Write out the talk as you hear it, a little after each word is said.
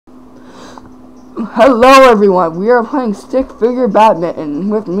Hello everyone, we are playing stick figure badminton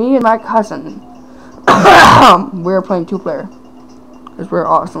with me and my cousin. We're playing 2-player. Because we're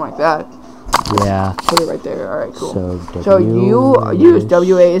awesome like that. Yeah. Put it right there, alright, cool. So you use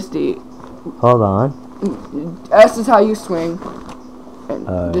WASD. Hold on. S is how you swing.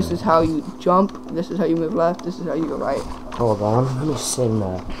 And this is how you jump. This is how you move left. This is how you go right. Hold on. Let me sit in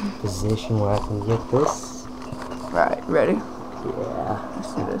a position where I can get this. Alright, ready? Yeah.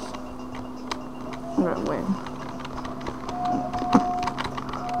 Let's do this. I'm gonna win.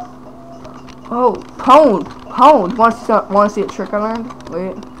 Oh, pwned! Pwned! Want to see a trick I learned?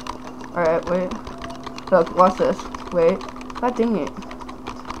 Wait. Alright, wait. Look, watch this. Wait. God dang it.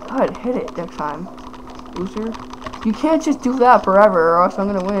 God, hit it next time. Loser. You can't just do that forever or else I'm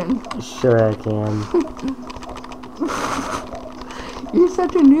gonna win. Sure I can. You're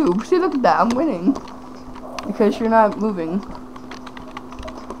such a noob. See, look at that. I'm winning. Because you're not moving.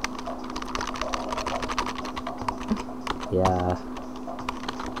 Yeah.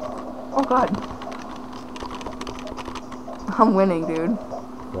 Oh god. I'm winning, dude.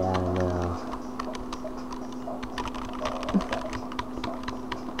 Yeah, I know.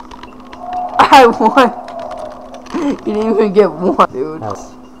 I won. You didn't even get one, dude.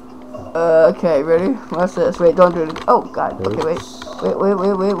 Okay, ready? What's this? Wait, don't do it. Oh god. Okay, wait.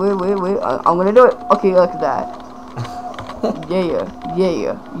 Wait. I'm gonna do it. Okay, look at that.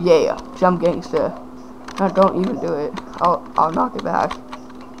 Yeah. Jump gangster. No, don't even do it. I'll knock it back.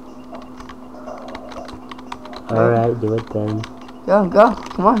 Alright, do it then. Go.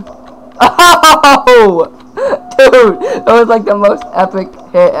 Come on. Oh! Dude, that was like the most epic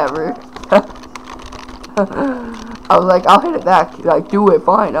hit ever. I was like, I'll hit it back. Like, do it.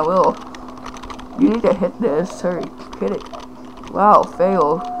 Fine, I will. You need to hit this. Hurry. Hit it. Wow,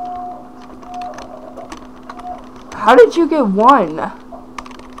 fail. How did you get one?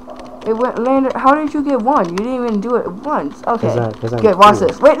 It landed. How did you get one? You didn't even do it once. Okay. Good, watch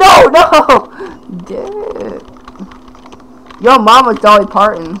this. Wait, no! Dude. Yo, mama's Dolly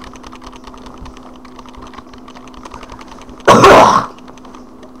Parton.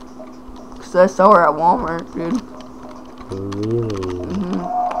 Cause I saw her at Walmart, dude. Really?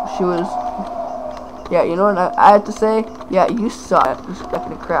 She was. Yeah, you know what I have to say? Yeah, you suck. You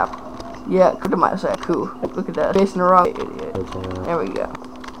fucking crap. Yeah, could have might say cool. Look at that. Facing the wrong idiot. There we go.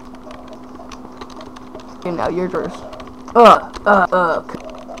 Okay, now your yours.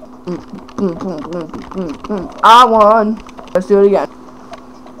 I won. Let's do it again.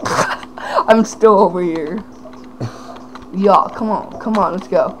 I'm still over here. Y'all, come on, let's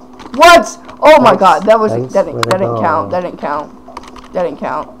go. What? Oh my god, that didn't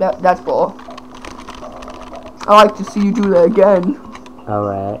count. That's bull. I like to see you do that again.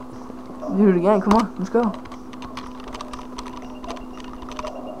 Alright. Do it again, come on, let's go.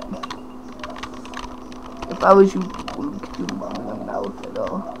 If I was you, wouldn't do my mouth at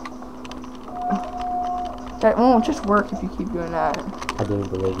all. That won't just work if you keep doing that. I didn't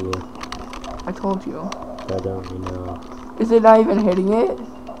believe you. I told you. I don't know. Is it not even hitting it?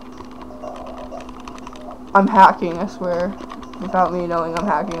 I'm hacking, I swear. Without me knowing I'm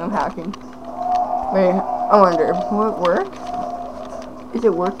hacking. Wait, I wonder, will it work? Is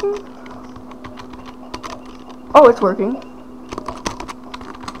it working? Oh, it's working.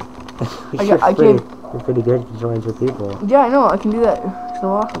 You're pretty good to join with people. Yeah, I know, I can do that.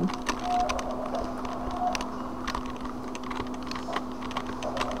 So awesome.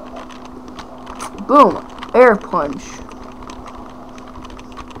 Boom! Air punch.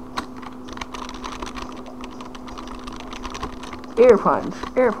 Air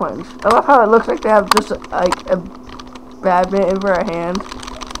punch. I love how it looks like they have just like a badminton for a hand.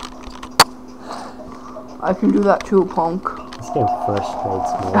 I can do that too, punk. This game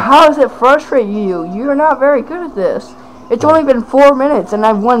frustrates me. How does it frustrate you? You're not very good at this. It's only been 4 minutes and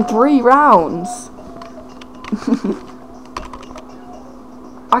I've won 3 rounds.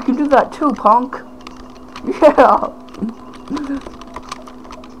 I can do that too, punk. Yeah.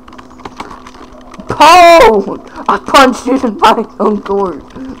 Pound! I punched it in my own court.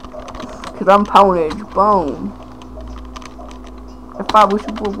 Cause I'm poundage. Boom. If I wish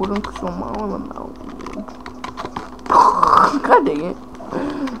you wouldn't show my own mouth. God dang it.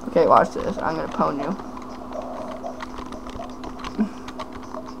 Okay, watch this. I'm gonna pound you.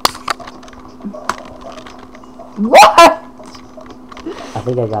 What? I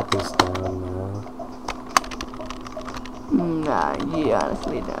think I got this down now. Nah, you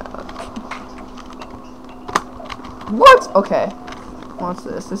honestly don't. What? Okay. Watch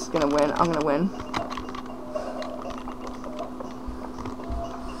this. This is gonna win. I'm gonna win.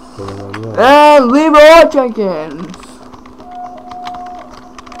 And Leroy Jenkins.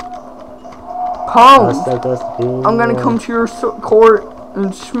 Pound! Hasta Dustin. I'm gonna come to your court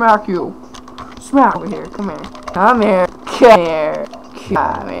and smack you. Smack over here. Come here. Come here. Come here.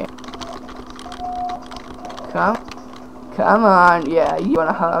 Come here. Come on. Yeah, you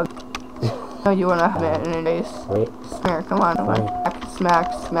wanna hug. No, you wanna hug it in the face. Wait. Come here. Come on.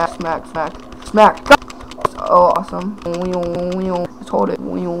 Smack. Smack. Smack. Smack. Smack. Go. Oh, awesome. Just hold it.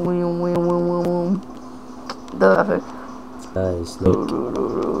 The epic. Snake.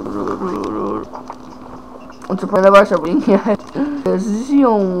 What's the point of us reading yet?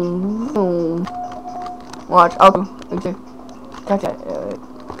 Watch, I'll go. Okay. Catch it.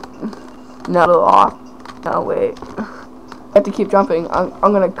 No, off. No, wait. I have to keep jumping. I'm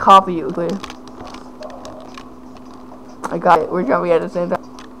gonna copy you, please. I got it. We're jumping at the same time.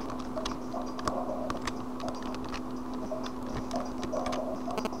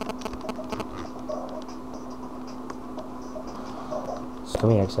 Just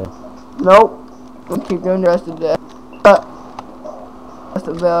come here, actually. Nope. We'll keep doing the rest of the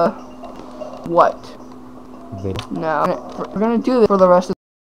what? Video. No, we're gonna do this for the rest of